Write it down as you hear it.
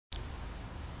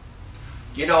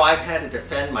You know, I've had to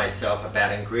defend myself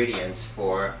about ingredients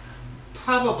for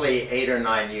probably 8 or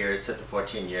 9 years of the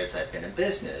 14 years I've been in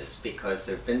business because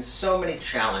there have been so many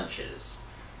challenges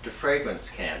to fragrance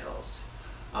candles.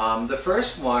 The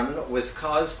first one was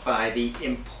caused by the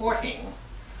importing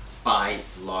by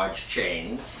large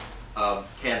chains of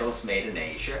candles made in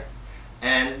Asia,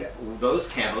 and those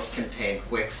candles contained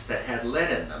wicks that had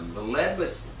lead in them. The lead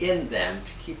was in them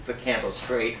to keep the candle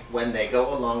straight when they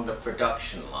go along the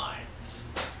production lines.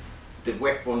 The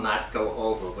wick will not go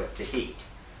over with the heat.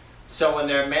 So when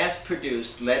they're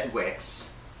mass-produced, lead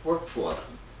wicks work for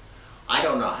them. I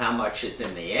don't know how much is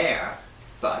in the air,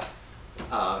 but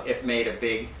it made a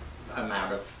big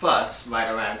amount of fuss right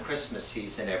around Christmas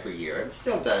season every year. It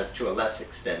still does to a less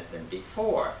extent than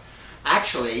before.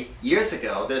 Actually, years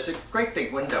ago, there's a great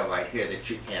big window right here that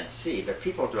you can't see, but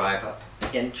people drive up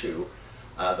into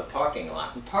the parking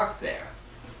lot and park there.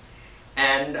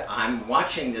 And I'm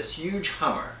watching this huge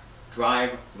Hummer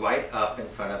drive right up in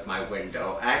front of my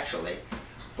window, actually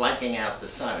blanking out the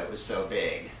sun, it was so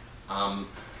big.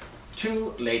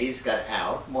 Two ladies got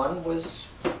out. One was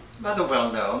rather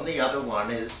well known, the other one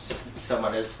is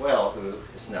someone as well who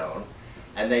is known.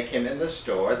 And they came in the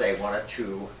store, they wanted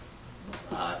to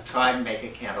try and make a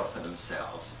candle for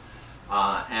themselves.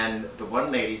 And the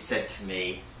one lady said to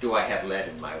me, "Do I have lead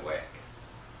in my wick?"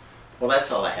 Well,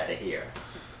 that's all I had to hear.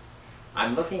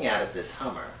 I'm looking out at this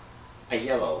Hummer, a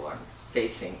yellow one,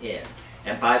 facing in.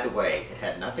 And by the way, it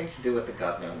had nothing to do with the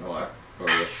governor nor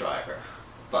Maria Shriver,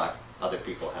 but other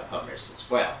people have Hummers as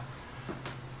well.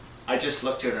 I just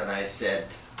looked at her and I said,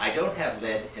 "I don't have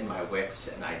lead in my wicks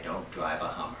and I don't drive a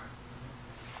Hummer."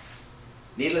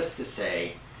 Needless to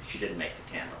say, she didn't make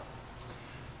the candle.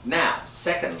 Now,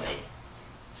 secondly,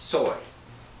 soy.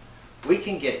 We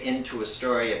can get into a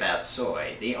story about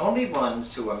soy. The only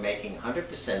ones who are making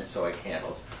 100% soy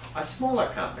candles are smaller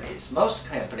companies. Most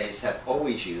companies have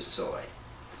always used soy.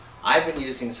 I've been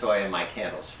using soy in my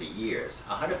candles for years.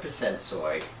 100%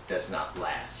 soy does not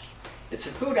last. It's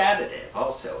a food additive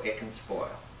also, it can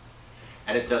spoil.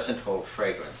 And it doesn't hold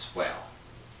fragrance well.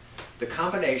 The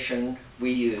combination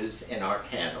we use in our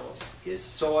candles is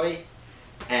soy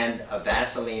and a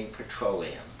Vaseline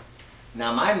petroleum.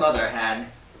 Now my mother had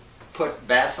put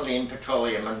Vaseline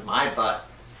petroleum in my butt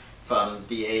from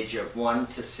the age of 1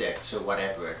 to 6 or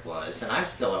whatever it was, and I'm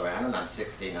still around and I'm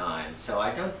 69, so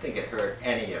I don't think it hurt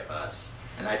any of us,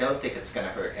 and I don't think it's going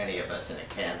to hurt any of us in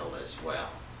a candle as well.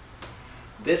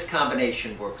 This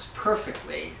combination works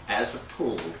perfectly as a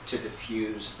pool to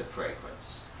diffuse the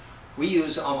fragrance. We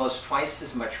use almost twice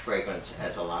as much fragrance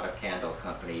as a lot of candle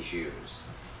companies use.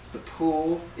 The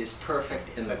pool is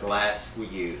perfect in the glass we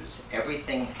use.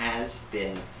 Everything has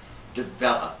been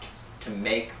developed to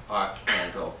make our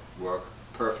candle work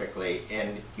perfectly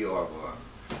in your room.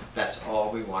 That's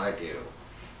all we want to do.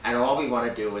 And all we want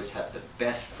to do is have the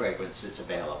best fragrances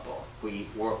available. We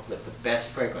work with the best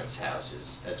fragrance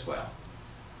houses as well.